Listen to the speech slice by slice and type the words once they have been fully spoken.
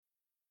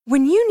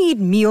When you need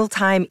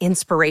mealtime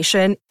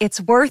inspiration,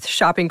 it's worth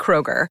shopping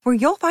Kroger, where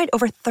you'll find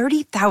over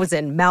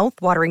 30,000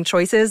 mouth-watering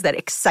choices that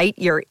excite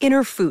your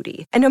inner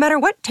foodie. And no matter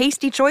what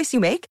tasty choice you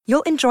make,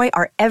 you'll enjoy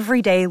our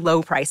everyday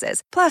low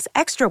prices, plus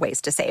extra ways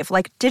to save,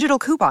 like digital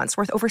coupons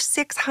worth over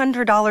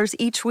 $600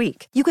 each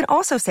week. You can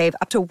also save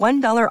up to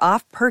 $1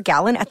 off per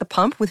gallon at the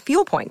pump with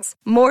fuel points.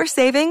 More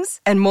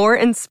savings and more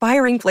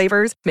inspiring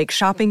flavors make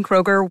shopping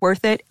Kroger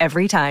worth it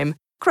every time.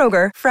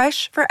 Kroger,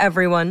 fresh for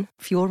everyone.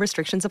 Fuel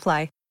restrictions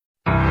apply.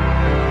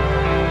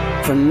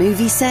 From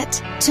movie set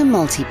to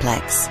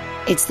multiplex,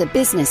 it's the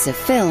business of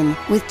film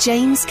with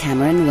James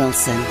Cameron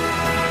Wilson.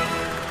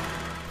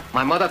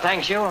 My mother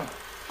thanks you,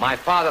 my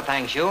father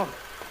thanks you,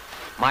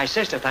 my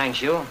sister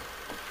thanks you,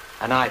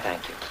 and I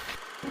thank you.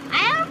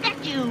 I'll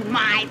get you,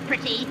 my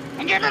pretty,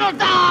 and your little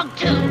dog,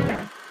 too.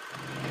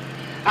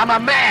 I'm a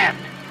man.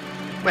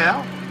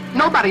 Well,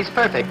 nobody's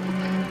perfect.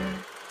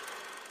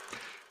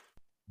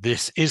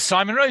 This is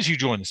Simon Rose. You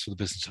join us for the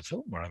Business of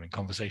Film, where I'm in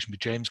conversation with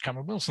James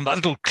Cameron Wilson. That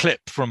little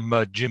clip from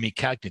Jimmy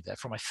Cagney there,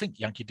 from I think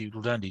Yankee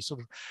Doodle Dandy, sort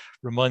of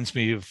reminds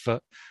me of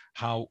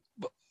how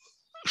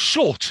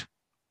short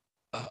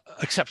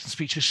acceptance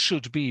speeches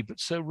should be, but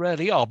so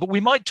rarely are. But we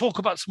might talk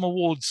about some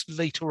awards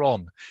later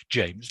on,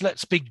 James.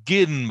 Let's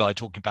begin by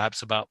talking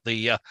perhaps about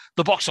the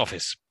box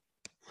office.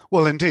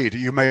 Well, indeed,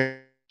 you may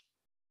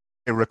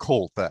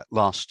recall that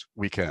last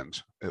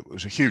weekend it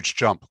was a huge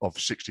jump of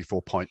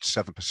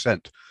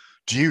 64.7%.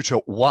 due to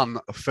one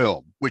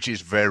film, which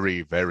is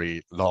very,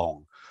 very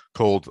long,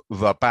 called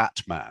The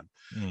Batman,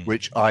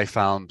 which I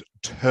found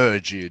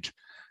turgid,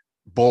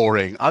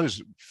 boring. I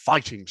was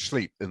fighting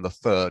sleep in the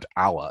third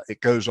hour.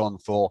 It goes on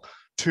for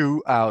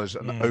 2 hours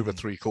and over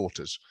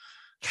 3/4.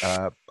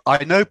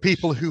 I know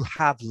people who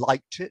have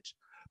liked it,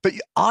 but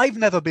I've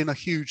never been a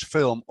huge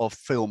fan of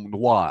film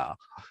noir,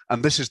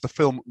 and this is the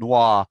film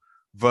noir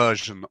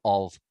version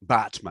of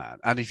Batman.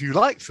 And if you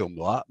like film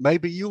noir,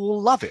 maybe you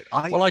will love it.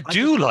 I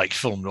do like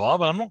film noir,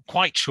 but I'm not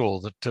quite sure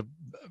that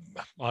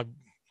I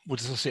would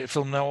associate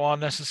film noir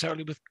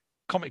necessarily with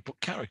comic book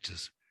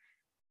characters.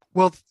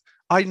 Well,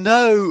 I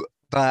know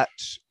that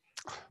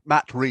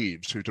Matt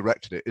Reeves, who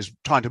directed it, is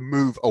trying to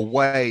move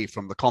away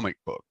from the comic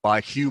book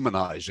by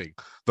humanizing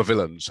the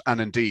villains,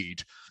 and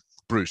indeed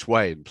Bruce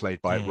Wayne,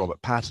 played by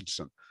Robert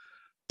Pattinson.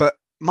 But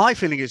my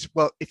feeling is,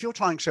 well, if you're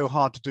trying so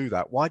hard to do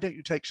that, why don't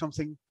you take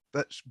something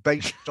that's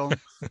based on,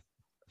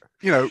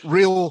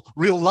 real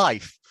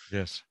life?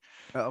 Yes.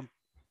 Well,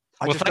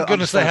 thank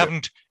goodness they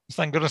haven't.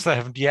 Thank goodness they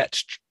haven't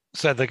yet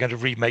said they're going to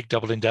remake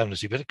Double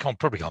Indemnity, but it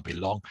probably can't be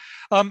long.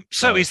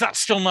 Is that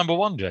still number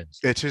one, James?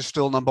 It is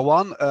still number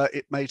one.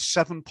 It made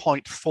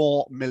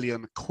 7.4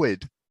 million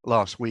quid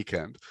last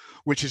weekend,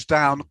 which is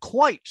down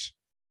quite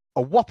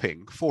a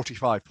whopping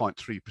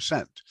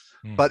 45.3%.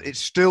 But it's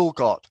still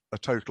got a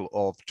total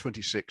of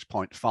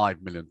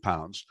 £26.5 million.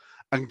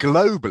 And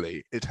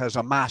globally, it has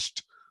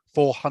amassed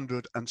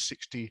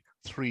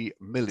 $463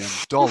 million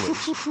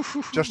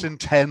just in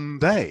 10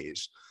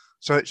 days.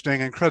 So it's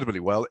doing incredibly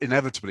well.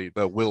 Inevitably,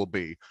 there will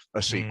be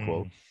a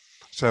sequel.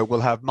 So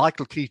we'll have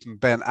Michael Keaton,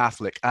 Ben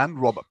Affleck,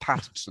 and Robert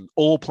Pattinson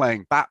all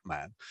playing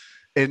Batman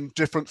in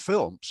different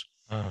films.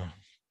 Oh,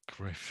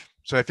 grief.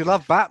 So if you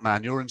love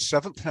Batman, you're in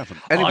seventh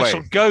heaven. Anyway, I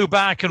shall go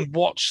back and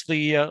watch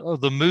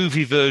the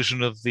movie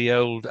version of the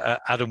old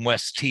Adam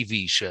West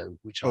TV show,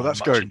 which I that's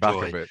much going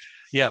enjoy. back a bit.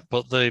 Yeah,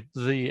 but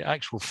the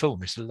actual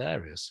film is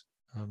hilarious.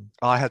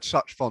 I had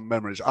such fond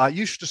memories. I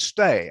used to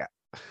stay,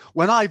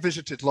 when I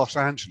visited Los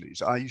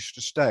Angeles, I used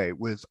to stay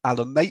with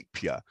Alan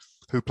Napier,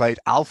 who played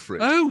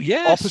Alfred. Oh,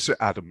 yes. Opposite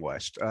Adam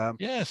West.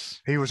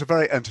 Yes. He was a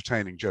very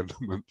entertaining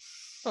gentleman.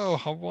 Oh,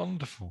 how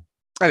wonderful.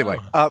 Anyway,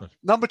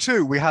 number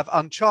two, we have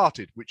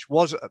Uncharted, which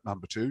was at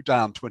number two,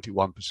 down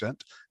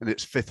 21% in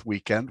its fifth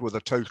weekend with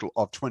a total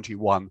of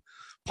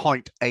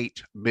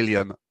 £21.8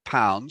 million.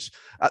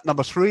 At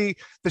number three,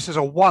 this is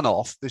a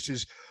one-off. This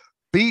is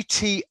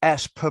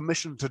BTS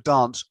Permission to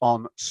Dance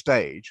on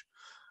Stage,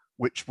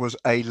 which was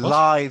a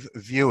live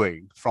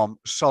viewing from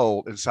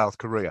Seoul in South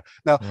Korea.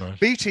 Now,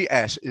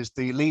 BTS is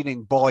the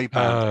leading boy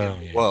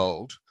band in the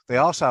world. They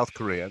are South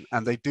Korean,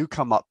 and they do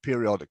come up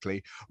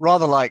periodically,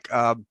 rather like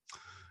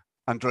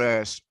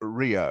Andreas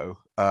Rio.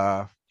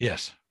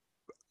 Yes.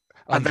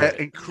 And they're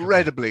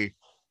incredibly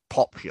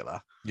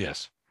popular.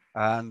 Yes.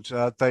 And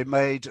they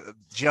made,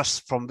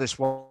 just from this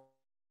one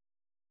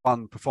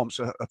performance,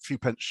 a few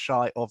pence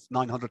shy of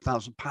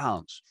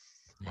 £900,000,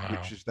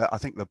 which is, I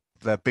think,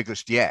 their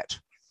biggest yet.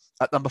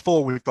 At number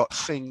four, we've got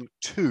Sing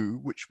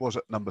 2, which was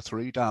at number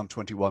three, down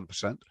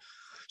 21%.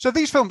 So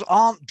these films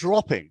aren't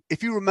dropping.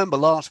 If you remember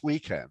last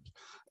weekend,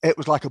 it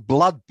was like a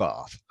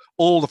bloodbath.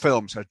 All the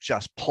films had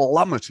just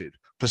plummeted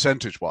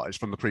percentage-wise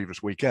from the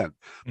previous weekend.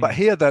 But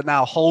here they're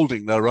now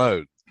holding their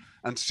own.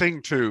 And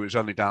Sing 2 is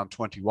only down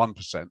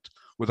 21%,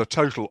 with a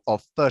total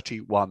of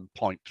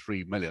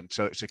 31.3 million.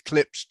 So it's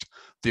eclipsed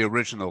the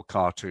original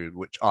cartoon,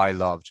 which I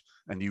loved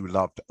and you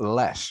loved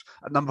less.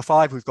 At number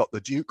five, we've got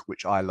The Duke,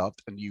 which I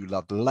loved and you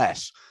loved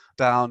less.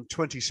 down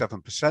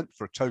 27%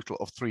 for a total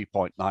of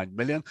 3.9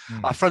 million.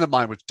 A friend of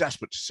mine was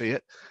desperate to see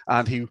it,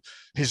 and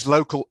his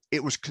local,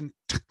 it was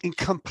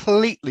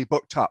completely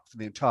booked up for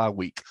the entire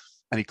week,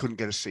 and he couldn't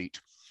get a seat.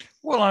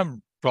 Well,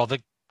 I'm rather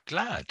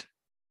glad.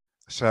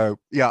 So,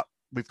 yeah,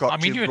 we've got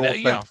Jim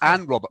Broadbent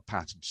and Robert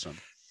Pattinson.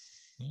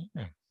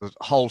 Yeah. The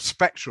whole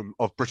spectrum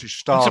of British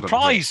stardom.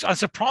 I'm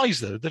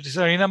surprised, though, that it's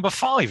only number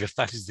 5, if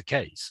that is the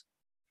case.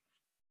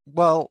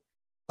 Well,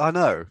 I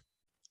know.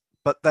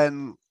 But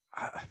then,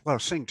 well,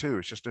 Sing 2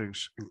 is just doing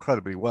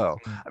incredibly well.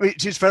 I mean,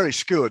 it is very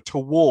skewed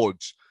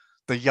towards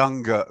the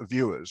younger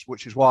viewers,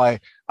 which is why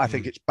I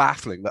think it's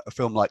baffling that a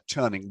film like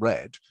Turning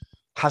Red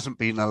hasn't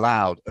been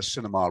allowed a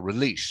cinema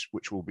release,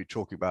 which we'll be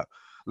talking about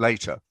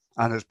later,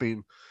 and has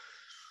been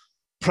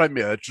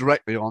premiered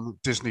directly on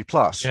Disney+.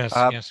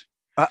 Yes.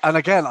 And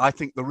again, I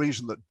think the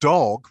reason that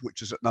Dog,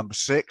 which is at number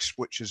 6,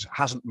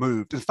 hasn't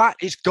moved, in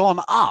fact, it's gone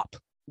up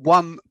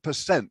 1%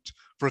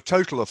 for a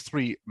total of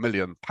 £3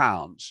 million.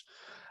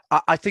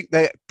 I think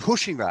they're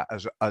pushing that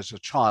as a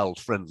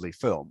child-friendly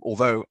film,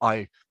 although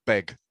I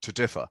beg to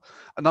differ.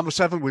 At number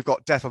 7, we've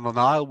got Death on the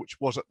Nile, which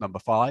was at number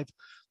 5,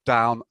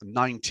 down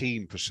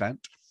 19%.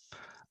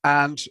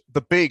 And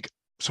the big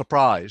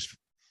surprise,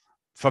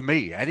 for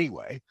me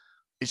anyway,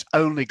 it's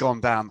only gone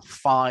down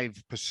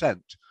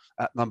 5%.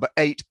 At number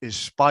 8 is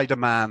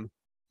Spider-Man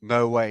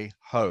No Way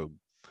Home,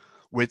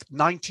 with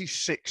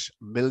 £96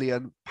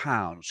 million,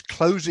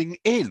 closing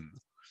in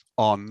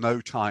on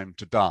No Time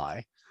to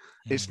Die.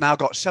 It's now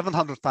got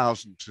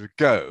 700,000 to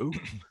go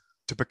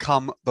to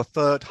become the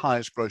 3rd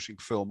highest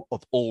grossing film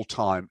of all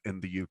time in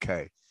the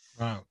UK.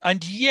 Wow.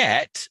 And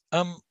yet,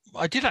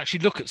 I did actually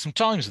look at some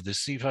times of this,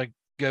 see if I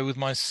go with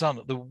my son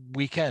at the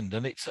weekend,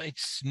 and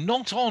it's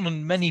not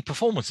on many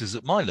performances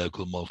at my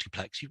local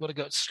multiplex. You've got to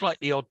go at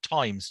slightly odd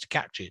times to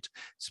catch it.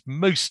 It's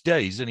most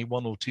days only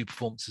 1 or 2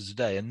 performances a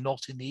day, and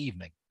not in the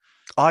evening.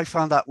 I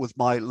found that with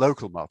my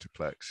local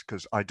multiplex,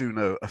 because I do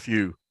know a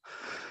few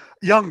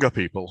younger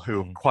people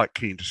who are quite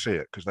keen to see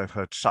it because they've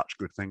heard such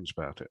good things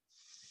about it,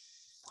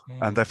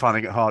 and they're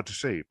finding it hard to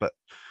see. But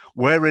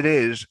where it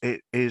is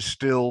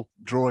still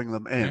drawing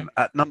them in.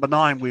 At number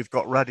 9, we've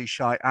got Radhi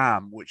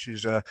Shyam, which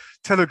is a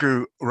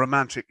Telugu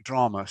romantic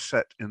drama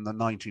set in the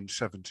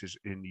 1970s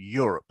in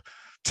Europe.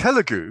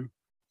 Telugu,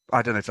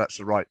 I don't know if that's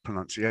the right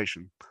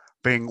pronunciation,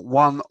 being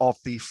one of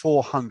the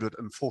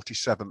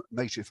 447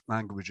 native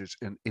languages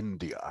in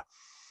India.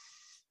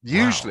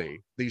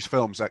 Usually, these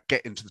films that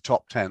get into the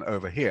top 10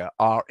 over here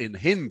are in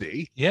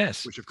Hindi,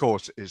 yes, which of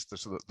course is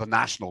the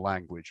national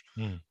language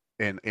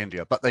in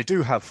India. But they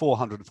do have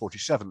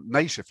 447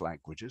 native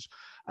languages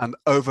and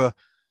over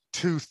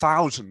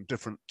 2,000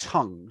 different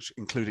tongues,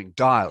 including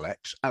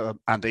dialects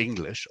and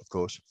English, of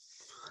course.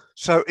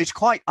 So it's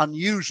quite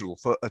unusual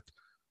for a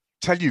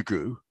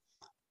Telugu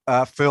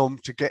film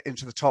to get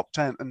into the top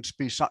 10 and to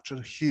be such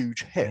a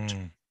huge hit.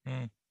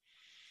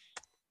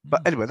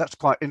 But anyway, that's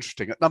quite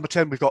interesting. At number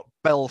 10, we've got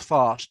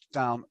Belfast,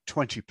 down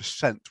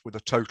 20% with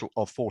a total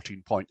of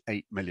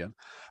 14.8 million,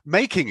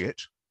 making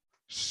it,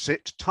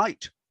 sit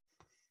tight,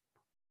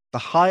 the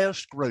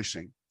highest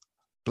grossing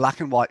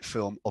black and white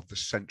film of the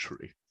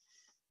century.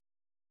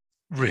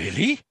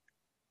 Really?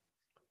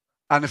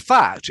 And in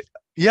fact,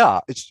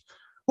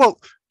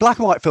 black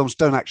and white films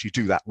don't actually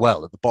do that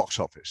well at the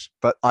box office,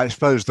 but I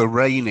suppose the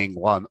reigning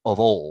one of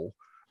all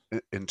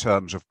in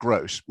terms of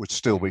gross would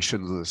still be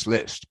Schindler's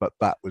List, but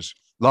that was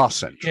last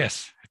century.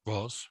 Yes, it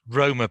was.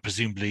 Roma,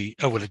 presumably.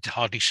 Oh, well, it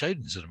hardly showed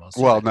in cinemas.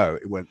 Well, no,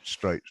 it went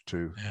straight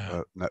to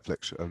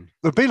Netflix. There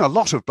have been a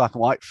lot of black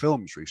and white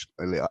films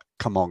recently, like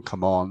Come On,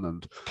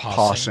 and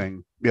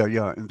Passing.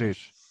 Yeah, indeed.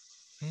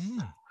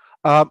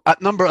 At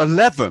number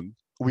 11,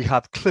 we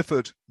have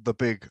Clifford the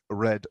Big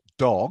Red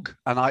Dog.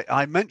 And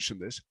I mention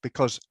this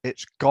because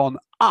it's gone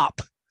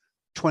up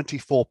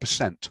 24%.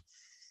 Good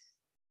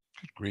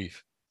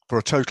grief. For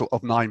a total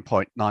of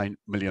 £9.9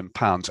 million.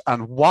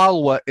 And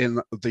while we're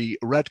in the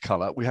red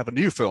colour, we have a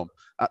new film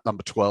at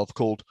number 12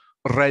 called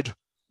Red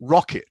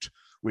Rocket,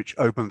 which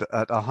opened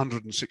at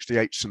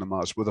 168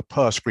 cinemas with a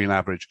per-screen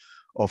average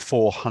of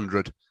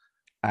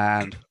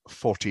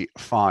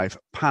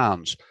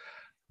 £445.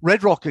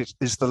 Red Rocket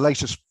is the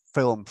latest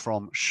film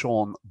from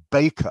Sean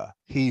Baker,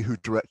 he who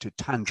directed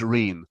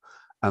Tangerine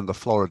and The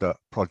Florida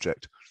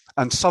Project,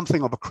 and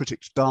something of a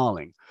critic's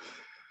darling.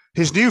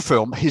 His new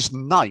film, his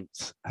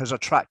 9th, has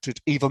attracted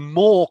even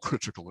more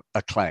critical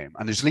acclaim,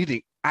 and his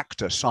leading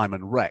actor,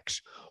 Simon Rex,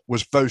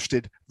 was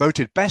voted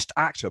Best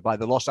Actor by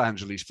the Los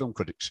Angeles Film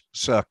Critics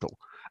Circle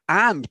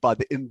and by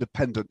the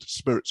Independent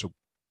Spirits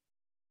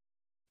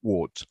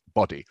Awards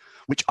body,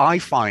 which I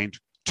find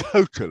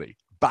totally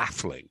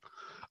baffling.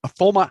 A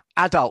former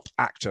adult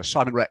actor,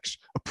 Simon Rex,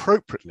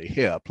 appropriately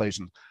here plays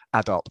an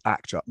adult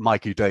actor,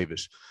 Mikey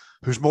Davis,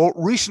 whose more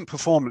recent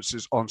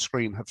performances on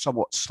screen have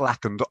somewhat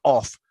slackened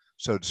off,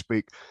 so to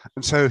speak.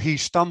 And so he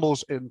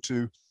stumbles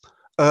into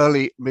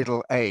early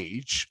middle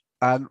age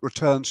and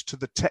returns to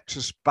the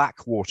Texas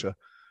backwater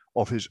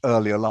of his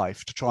earlier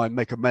life to try and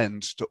make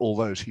amends to all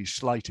those he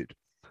slighted.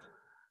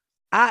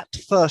 At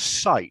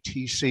first sight,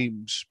 he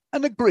seems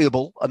an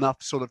agreeable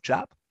enough sort of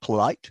chap,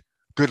 polite,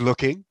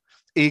 good-looking,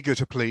 eager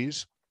to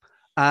please,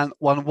 and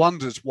one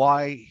wonders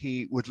why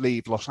he would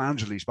leave Los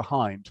Angeles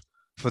behind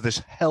for this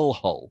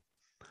hellhole.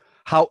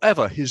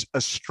 However, his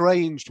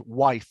estranged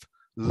wife,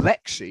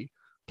 Lexi,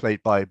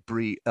 played by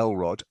Brie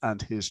Elrod,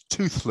 and his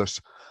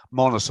toothless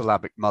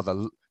monosyllabic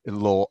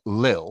mother-in-law,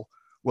 Lil,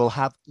 will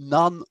have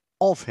none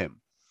of him.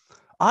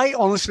 I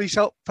honestly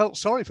felt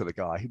sorry for the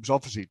guy. He was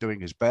obviously doing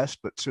his best,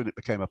 but soon it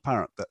became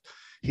apparent that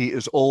he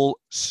is all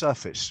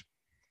surface.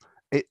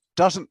 It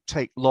doesn't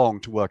take long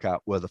to work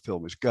out where the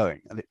film is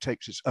going, and it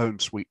takes its own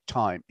sweet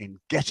time in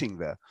getting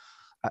there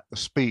at the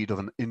speed of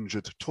an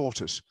injured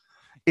tortoise.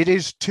 It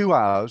is 2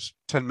 hours,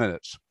 10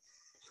 minutes.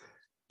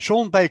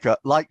 Sean Baker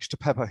likes to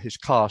pepper his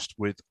cast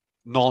with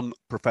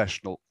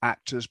non-professional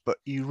actors, but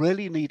you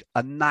really need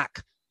a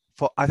knack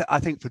for, I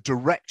think, for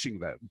directing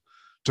them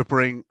to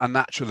bring a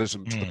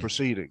naturalism to the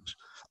proceedings.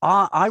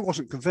 I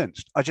wasn't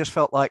convinced. I just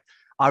felt like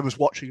I was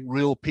watching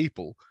real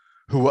people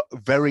who were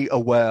very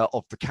aware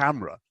of the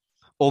camera.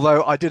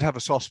 Although I did have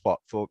a soft spot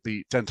for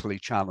the dentally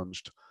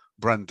challenged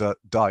Brenda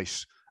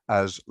Dice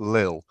as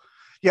Lil.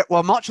 Yet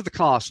while much of the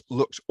cast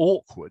looks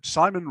awkward,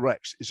 Simon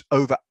Rex is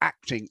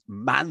overacting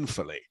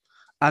manfully,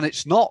 and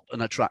it's not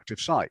an attractive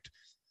sight.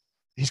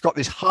 He's got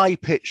this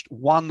high-pitched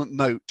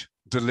one-note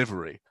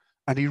delivery,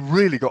 and he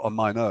really got on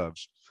my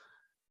nerves.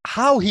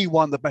 How he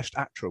won the Best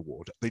Actor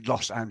award at the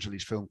Los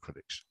Angeles Film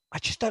Critics, I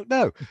just don't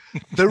know.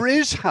 There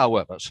is,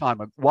 however,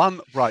 Simon,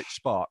 one bright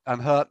spark,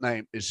 and her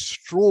name is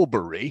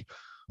Strawberry,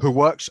 who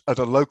works at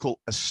a local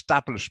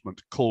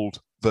establishment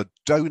called The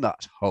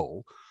Donut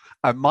Hole.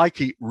 And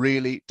Mikey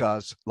really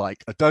does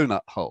like a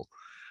donut hole.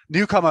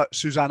 Newcomer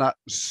Susanna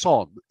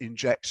Son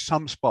injects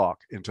some spark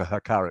into her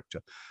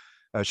character.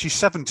 She's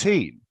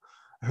 17,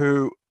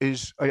 who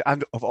is,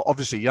 and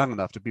obviously young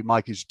enough to be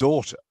Mikey's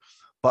daughter,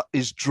 but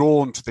is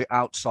drawn to the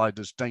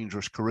outsider's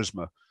dangerous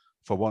charisma,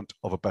 for want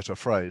of a better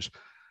phrase.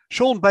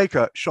 Sean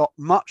Baker shot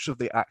much of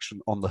the action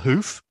on the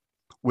hoof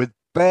with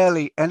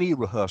barely any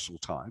rehearsal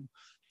time.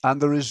 And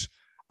there is,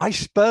 I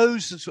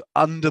suppose, this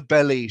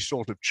underbelly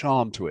sort of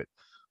charm to it,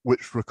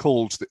 which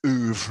recalls the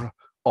oeuvre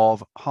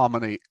of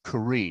Harmony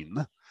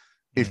Korine,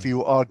 if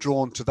you are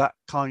drawn to that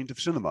kind of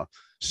cinema,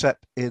 set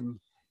in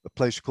a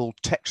place called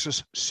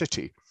Texas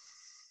City.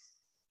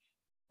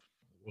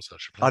 What's that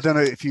place? I don't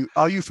know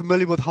are you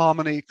familiar with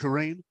Harmony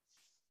Korine?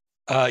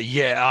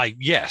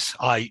 Yes,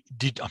 I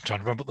did. I'm trying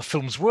to remember what the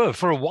films were.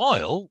 For a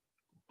while,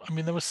 I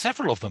mean, there were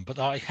several of them, but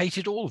I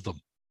hated all of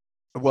them.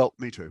 Well,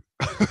 me too.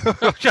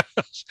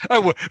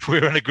 Oh,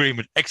 we're in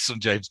agreement.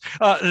 Excellent, James.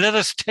 Let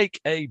us take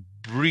a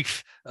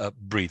brief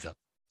breather.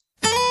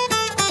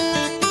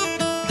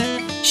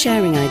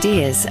 Sharing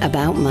ideas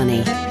about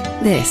money.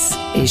 This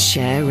is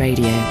Share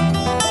Radio.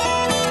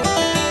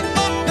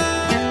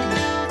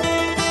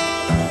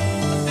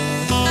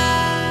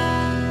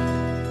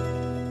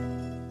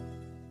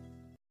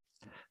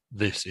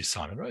 This is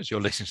Simon Rose. You're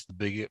listening to the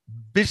Big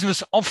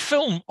Business of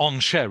Film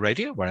on Share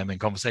Radio, where I'm in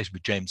conversation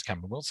with James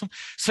Cameron Wilson.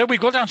 So we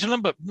got down to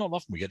not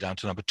often we get down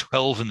to number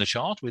 12 in the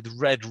chart with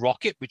Red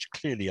Rocket, which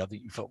clearly I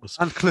think you felt was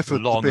and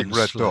Clifford long the Big and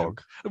Red slow.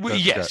 Dog.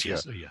 Yes.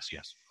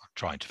 I'm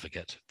trying to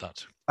forget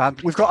that. And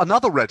we've got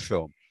another Red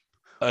film,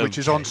 which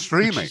is on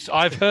streaming.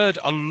 I've heard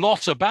a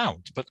lot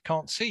about, but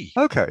can't see.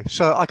 Okay,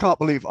 so I can't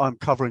believe I'm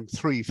covering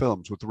 3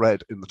 films with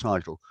Red in the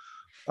title,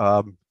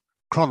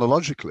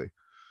 chronologically.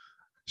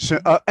 So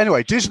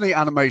anyway, Disney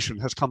animation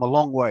has come a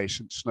long way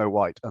since Snow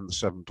White and the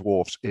Seven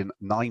Dwarfs in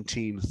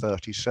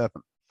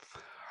 1937.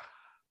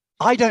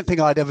 I don't think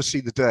I'd ever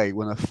see the day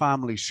when a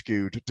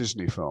family-skewed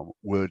Disney film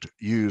would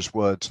use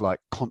words like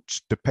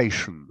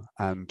constipation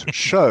and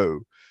show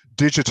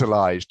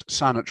digitalized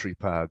sanitary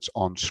pads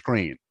on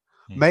screen.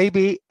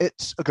 Maybe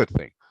it's a good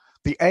thing.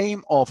 The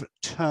aim of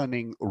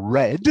Turning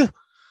Red,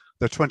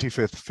 the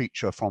 25th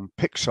feature from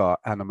Pixar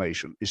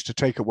Animation, is to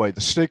take away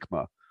the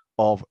stigma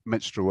of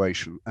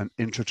menstruation and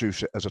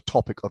introduce it as a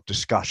topic of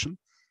discussion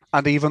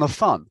and even of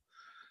fun.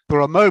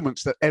 There are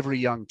moments that every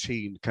young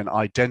teen can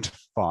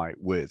identify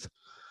with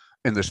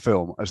in this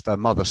film as their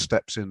mother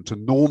steps in to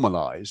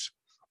normalize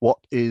what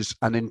is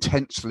an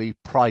intensely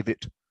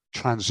private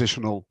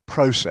transitional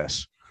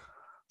process.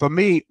 For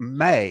me,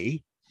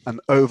 May, an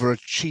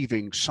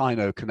overachieving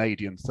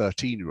Sino-Canadian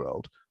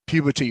 13-year-old,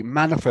 puberty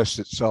manifests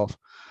itself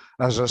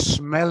as a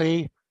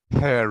smelly,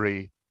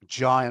 hairy,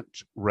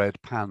 giant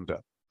red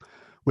panda,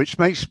 which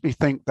makes me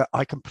think that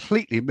I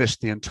completely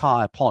missed the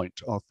entire point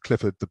of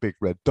Clifford the Big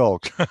Red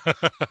Dog.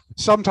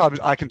 Sometimes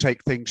I can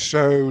take things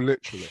so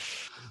literally.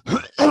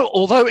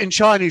 Although in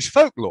Chinese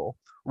folklore,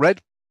 red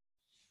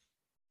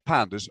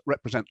pandas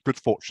represent good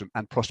fortune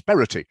and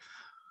prosperity.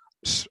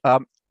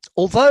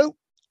 Although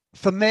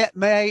for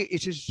May,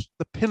 it is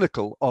the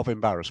pinnacle of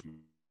embarrassment.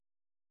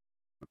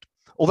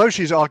 Although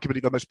she's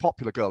arguably the most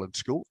popular girl in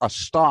school, a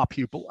star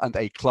pupil and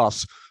a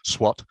class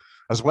swot,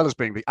 as well as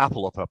being the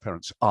apple of her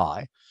parents'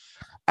 eye,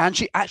 and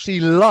she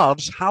actually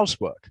loves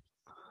housework.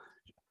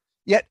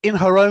 Yet in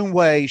her own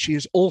way, she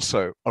is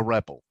also a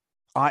rebel.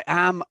 I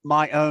am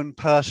my own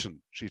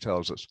person, she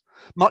tells us.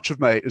 Much of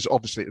May is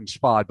obviously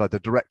inspired by the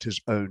director's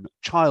own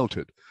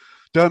childhood.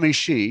 Dermy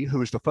Shi, who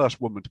was the first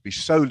woman to be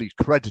solely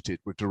credited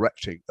with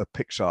directing a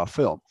Pixar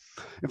film.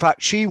 In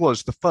fact, she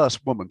was the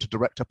first woman to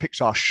direct a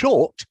Pixar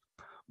short,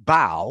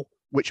 Bao,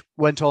 which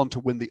went on to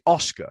win the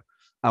Oscar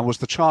and was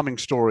the charming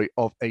story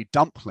of a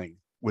dumpling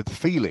with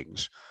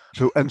feelings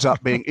who ends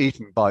up being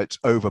eaten by its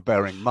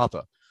overbearing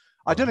mother.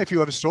 I don't know if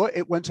you ever saw it.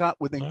 It went out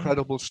with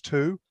Incredibles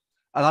 2,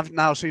 and I've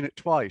now seen it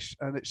twice,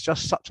 and it's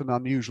just such an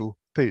unusual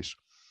piece.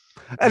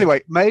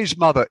 Anyway, May's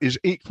mother is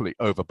equally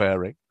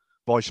overbearing,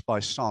 voiced by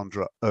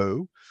Sandra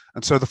Oh,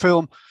 and so the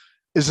film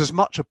is as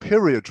much a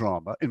period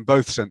drama in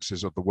both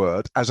senses of the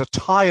word as a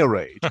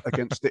tirade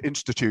against the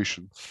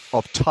institution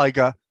of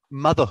tiger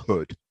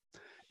motherhood.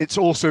 It's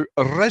also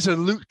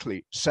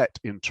resolutely set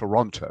in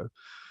Toronto,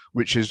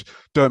 which is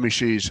Dermy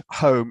Shi's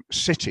home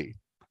city.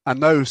 And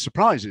no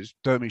surprises,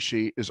 Dermy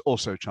Shi is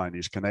also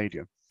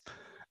Chinese-Canadian.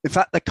 In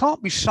fact, there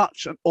can't be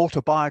such an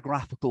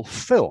autobiographical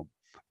film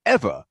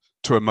ever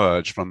to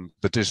emerge from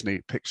the Disney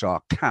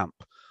Pixar camp.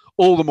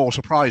 All the more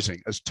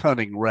surprising as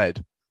Turning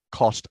Red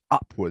cost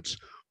upwards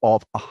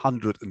of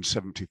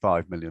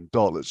 $175 million.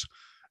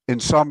 In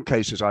some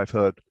cases, I've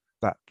heard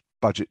that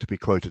budget to be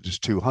quoted as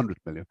 $200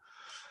 million.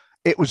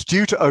 It was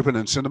due to open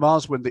in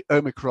cinemas when the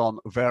Omicron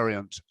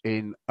variant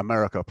in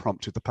America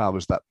prompted the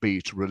powers that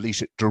be to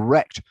release it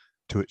direct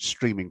to its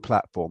streaming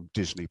platform,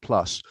 Disney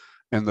Plus,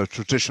 in the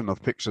tradition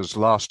of Pixar's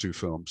last two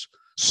films,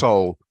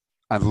 Soul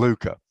and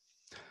Luca.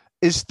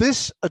 Is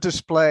this a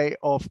display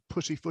of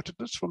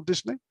pussyfootedness from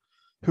Disney,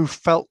 who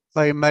felt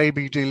they may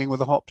be dealing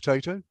with a hot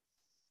potato?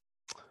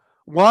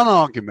 One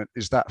argument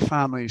is that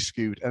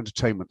family-skewed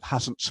entertainment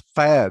hasn't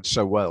fared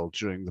so well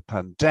during the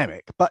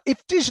pandemic. But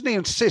if Disney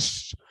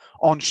insists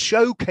on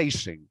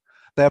showcasing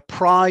their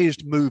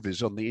prized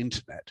movies on the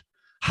internet,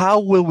 how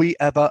will we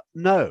ever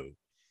know?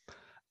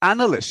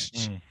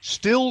 Analysts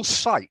still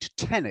cite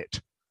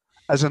Tenet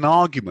as an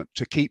argument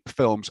to keep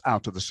films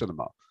out of the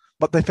cinema,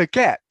 but they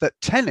forget that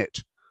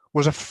Tenet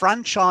was a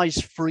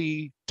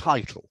franchise-free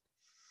title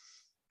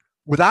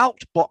without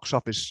box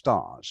office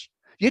stars,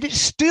 yet it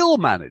still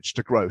managed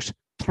to gross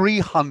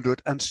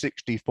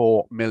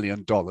 $364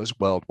 million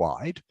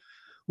worldwide,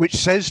 which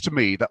says to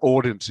me that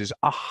audiences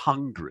are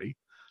hungry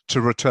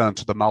to return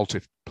to the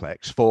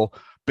multiplex for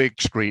big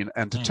screen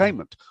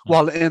entertainment.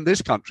 While in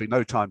this country,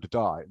 No Time to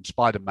Die and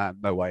Spider-Man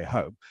No Way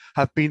Home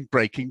have been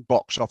breaking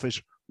box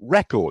office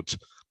records,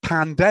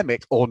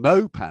 pandemic or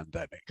no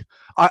pandemic.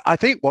 I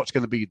think what's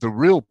going to be the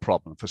real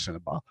problem for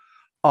cinema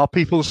are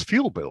people's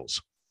fuel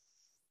bills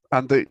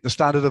and the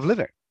standard of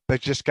living. They're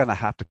just going to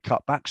have to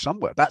cut back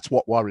somewhere. That's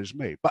what worries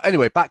me. But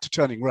anyway, back to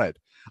Turning Red.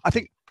 I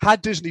think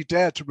had Disney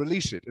dared to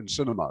release it in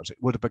cinemas, it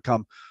would have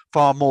become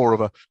far more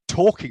of a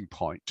talking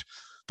point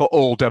for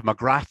all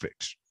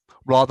demographics,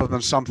 rather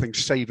than something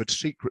savored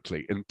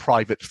secretly in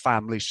private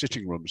family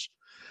sitting rooms.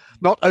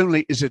 Not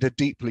only is it a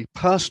deeply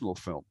personal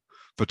film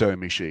for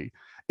Dermy Shi,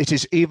 it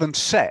is even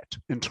set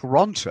in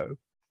Toronto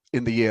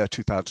in the year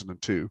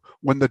 2002,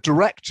 when the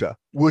director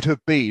would have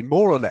been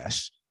more or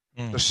less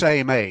the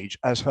same age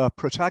as her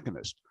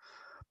protagonist.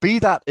 Be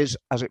that as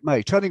it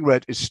may, Turning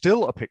Red is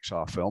still a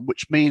Pixar film,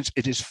 which means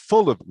it is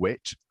full of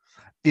wit,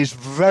 is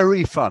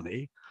very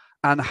funny,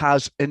 and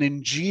has an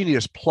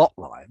ingenious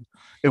plotline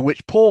in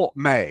which poor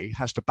May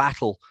has to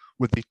battle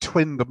with the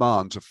twin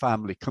demands of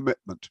family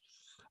commitment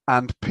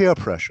and peer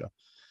pressure,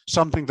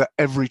 something that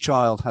every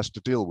child has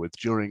to deal with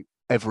during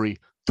every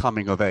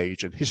coming of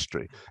age in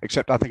history,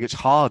 except I think it's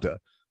harder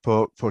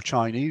for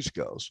Chinese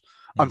girls.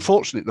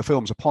 Unfortunately, the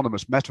film's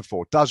eponymous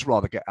metaphor does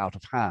rather get out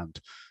of hand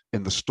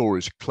in the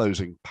story's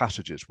closing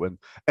passages when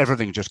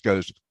everything just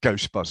goes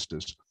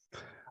Ghostbusters.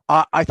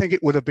 I think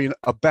it would have been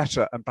a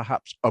better and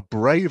perhaps a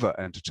braver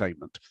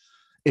entertainment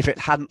if it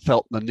hadn't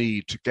felt the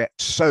need to get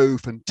so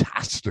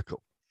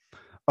fantastical.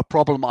 A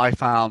problem I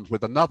found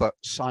with another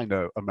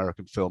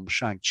Sino-American film,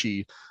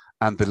 Shang-Chi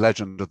and the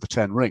Legend of the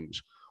Ten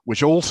Rings,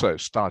 which also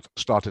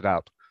started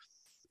out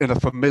in a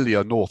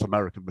familiar North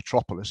American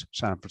metropolis,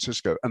 San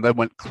Francisco, and then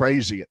went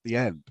crazy at the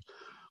end.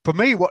 For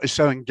me, what is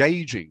so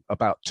engaging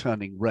about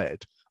Turning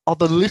Red are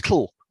the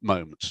little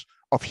moments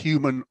of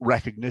human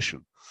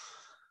recognition.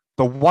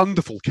 The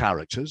wonderful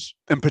characters,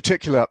 in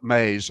particular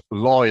May's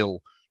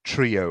loyal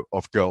trio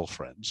of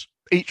girlfriends,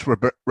 each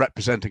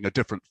representing a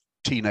different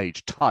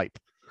teenage type,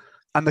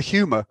 and the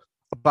humor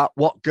about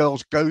what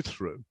girls go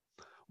through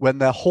when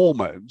their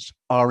hormones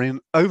are in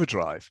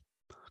overdrive.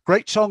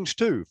 Great songs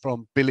too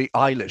from Billie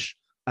Eilish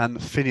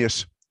and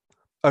Phineas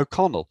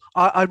O'Connell.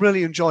 I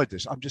really enjoyed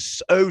this. I'm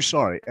just so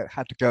sorry it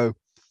had to go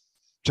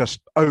just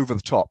over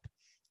the top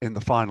in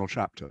the final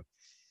chapter.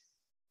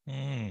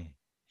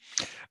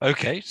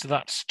 Okay, so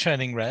that's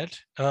Turning Red,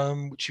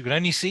 which you can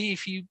only see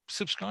if you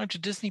subscribe to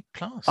Disney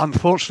Plus.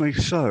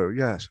 Unfortunately so,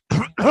 yes.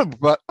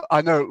 But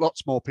I know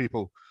lots more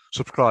people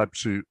subscribe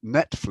to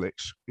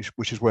Netflix,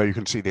 which is where you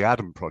can see The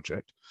Adam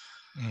Project.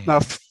 Now,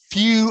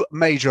 few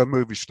major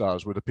movie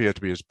stars would appear to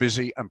be as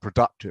busy and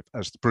productive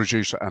as the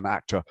producer and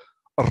actor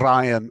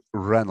Ryan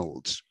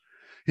Reynolds.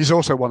 He's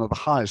also one of the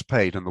highest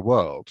paid in the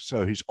world,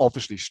 so he's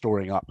obviously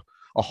storing up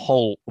a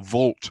whole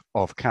vault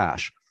of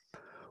cash.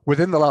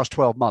 Within the last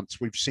 12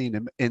 months, we've seen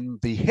him in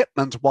The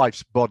Hitman's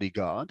Wife's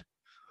Bodyguard,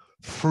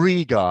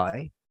 Free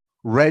Guy,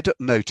 Red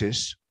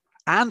Notice,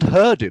 and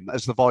heard him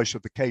as the voice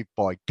of the cave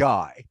boy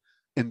Guy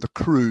in The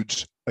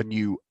Croods: A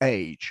New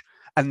Age.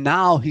 And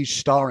now he's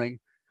starring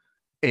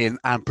in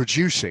and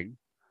producing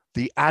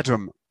The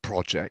Adam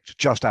Project,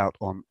 just out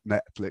on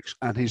Netflix,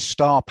 and his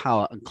star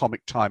power and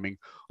comic timing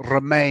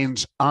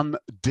remains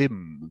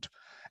undimmed.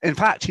 In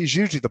fact, he's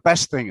usually the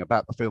best thing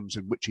about the films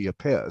in which he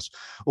appears,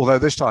 although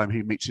this time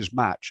he meets his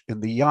match in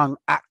the young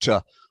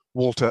actor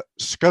Walter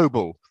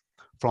Scoble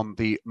from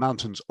the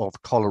mountains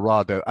of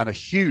Colorado, and a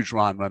huge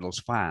Ryan Reynolds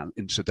fan,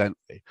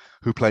 incidentally,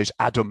 who plays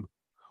Adam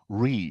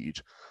Reed.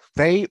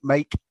 They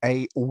make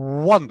a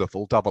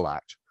wonderful double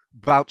act,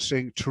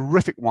 bouncing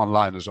terrific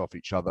one-liners off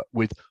each other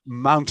with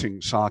mounting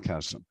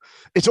sarcasm.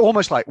 It's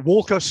almost like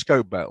Walter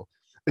Scoble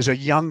is a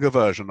younger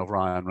version of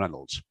Ryan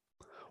Reynolds,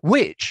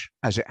 which,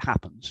 as it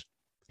happens,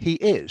 he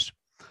is.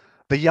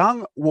 The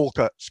young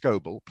Walker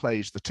Scoble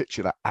plays the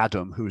titular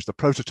Adam, who is the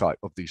prototype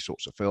of these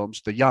sorts of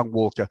films. The young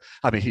Walker,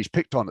 he's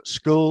picked on at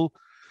school.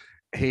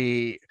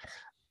 He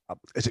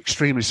is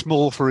extremely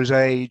small for his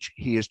age.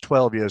 He is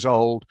 12 years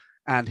old,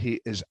 and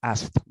he is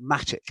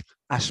asthmatic.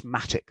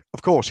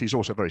 Of course, he's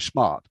also very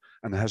smart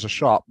and has a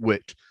sharp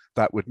wit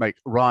that would make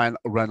Ryan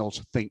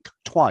Reynolds think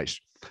twice.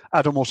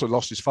 Adam also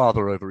lost his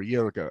father over a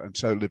year ago, and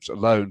so lives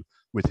alone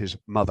with his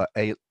mother,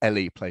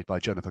 Ellie, played by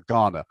Jennifer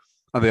Garner.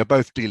 And they are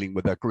both dealing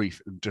with their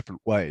grief in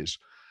different ways.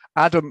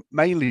 Adam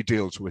mainly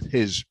deals with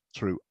his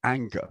through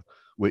anger,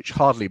 which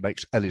hardly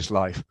makes Ellie's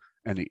life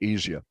any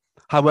easier.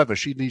 However,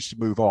 she needs to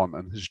move on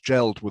and has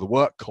gelled with a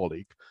work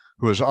colleague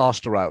who has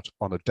asked her out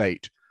on a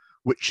date,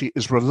 which she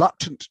is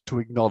reluctant to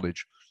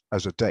acknowledge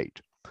as a date.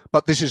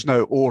 But this is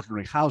no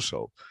ordinary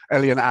household.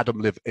 Ellie and Adam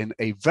live in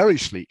a very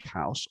sleek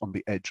house on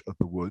the edge of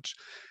the woods.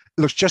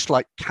 It looks just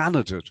like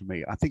Canada to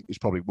me. I think it's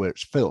probably where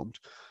it's filmed.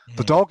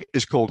 The dog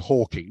is called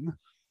Hawking,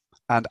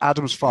 and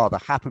Adam's father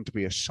happened to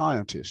be a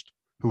scientist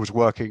who was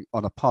working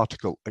on a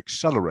particle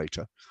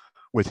accelerator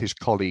with his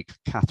colleague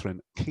Catherine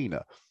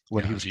Keener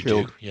when he was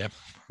killed.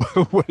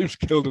 When he was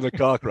killed in a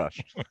car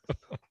crash.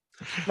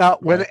 Now,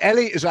 when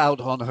Ellie is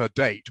out on her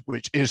date,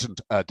 which isn't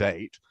a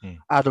date,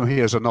 Adam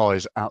hears a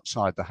noise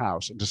outside the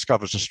house and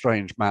discovers a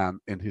strange man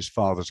in his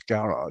father's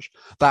garage.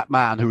 That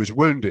man, who is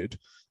wounded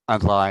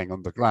and lying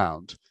on the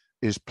ground,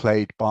 is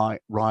played by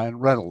Ryan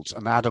Reynolds,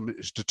 and Adam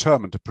is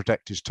determined to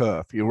protect his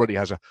turf. He already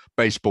has a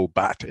baseball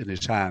bat in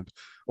his hand,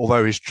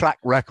 although his track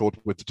record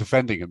with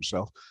defending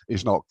himself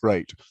is not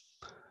great.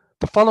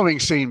 The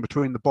following scene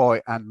between the boy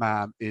and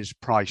man is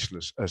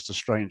priceless, as the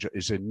stranger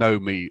is in no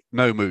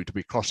mood to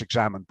be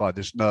cross-examined by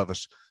this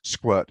nervous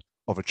squirt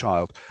of a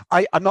child.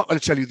 I'm not going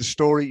to tell you the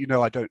story. You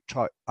know, I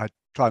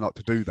try not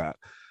to do that,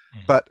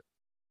 but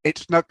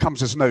it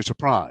comes as no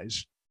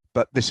surprise.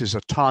 But this is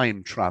a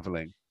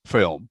time-traveling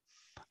film,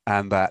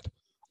 and that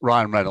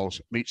Ryan Reynolds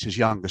meets his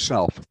younger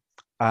self,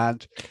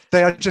 and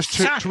they are just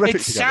terrific.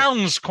 It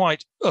sounds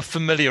quite a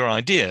familiar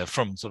idea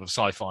from sort of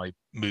sci-fi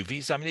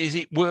movies. I mean, is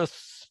it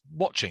worth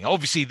watching?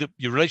 Obviously,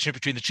 your relationship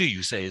between the two,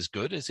 you say, is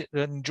good. Is it an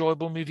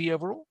enjoyable movie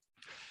overall?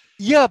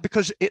 Yeah,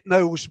 because it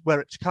knows where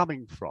it's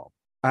coming from,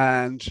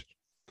 and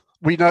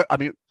we know. I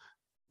mean,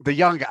 the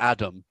younger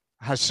Adam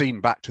has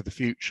seen Back to the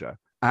Future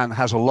and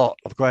has a lot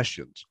of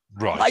questions.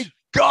 Right. My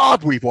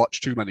God, we've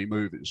watched too many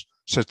movies,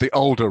 says the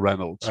older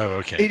Reynolds. Oh,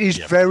 okay. It is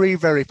very,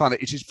 very funny.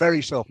 It is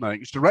very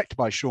self-knowing. It's directed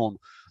by Sean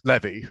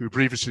Levy, who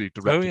previously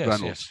directed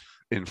Reynolds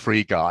in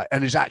Free Guy,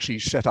 and is actually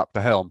set up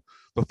to helm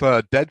the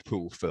third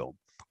Deadpool film,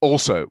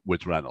 also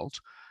with Reynolds.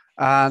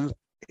 And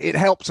it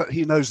helps that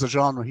he knows the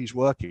genre he's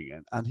working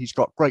in, and he's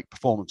got great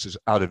performances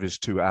out of his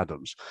two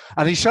Adams.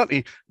 And he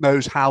certainly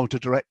knows how to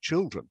direct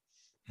children.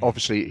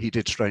 Obviously, he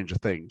did Stranger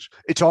Things.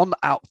 It's on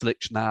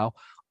Outflix now.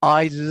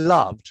 I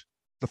loved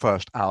the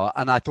first hour,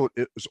 and I thought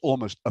it was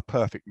almost a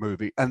perfect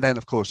movie. And then,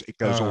 of course, it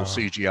goes all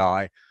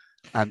CGI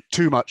and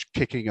too much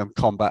kicking and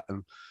combat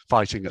and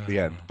fighting at the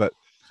end. But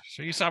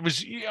so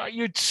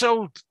you'd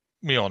sold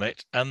me on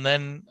it, and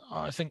then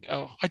I think,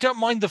 I don't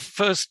mind the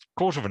first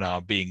quarter of an hour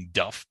being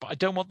duff, but I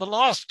don't want the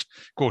last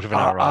quarter of an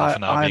hour, half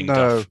an hour being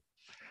duff.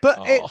 But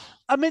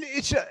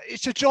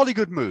it's a jolly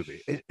good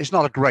movie. It's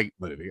not a great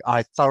movie.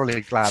 I'm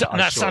thoroughly glad.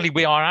 Sadly,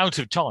 we are out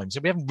of time,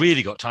 so we haven't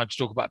really got time to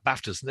talk about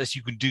BAFTAs unless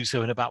you can do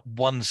so in about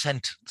one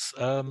sentence.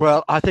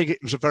 Well, I think it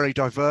was a very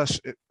diverse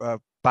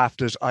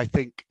BAFTAs. I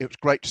think it was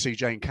great to see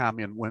Jane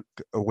Campion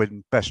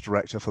win Best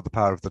Director for The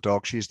Power of the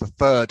Dog. She's the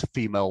third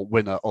female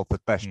winner of the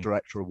Best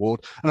Director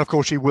award, and of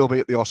course, she will be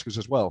at the Oscars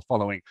as well,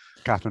 following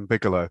Catherine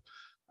Bigelow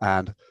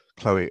and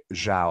Chloe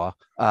Zhao.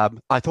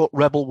 I thought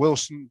Rebel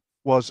Wilson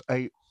was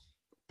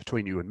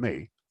between you and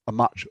me, a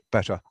much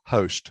better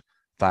host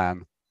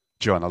than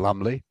Joanna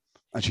Lumley,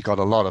 and she got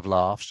a lot of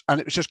laughs. And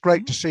it was just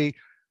great to see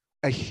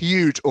a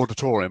huge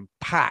auditorium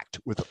packed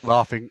with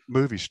laughing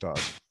movie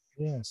stars.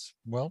 Yes.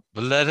 Well,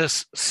 let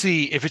us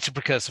see if it's a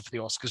precursor for the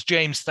Oscars.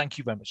 James, thank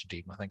you very much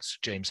indeed. My thanks to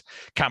James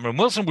Cameron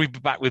Wilson. We'll be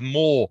back with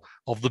more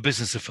of The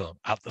Business of Film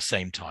at the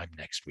same time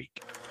next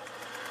week.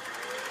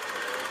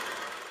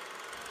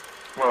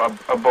 Well,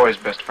 a boy's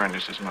best friend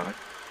is his mother.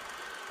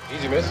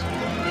 Easy, miss.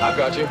 I've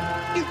got you.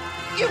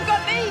 You've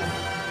got me?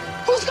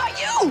 Who's got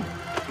you?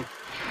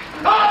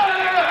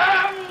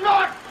 I am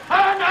not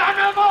an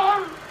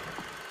animal!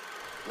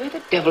 Where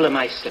the devil are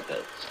my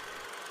slippers?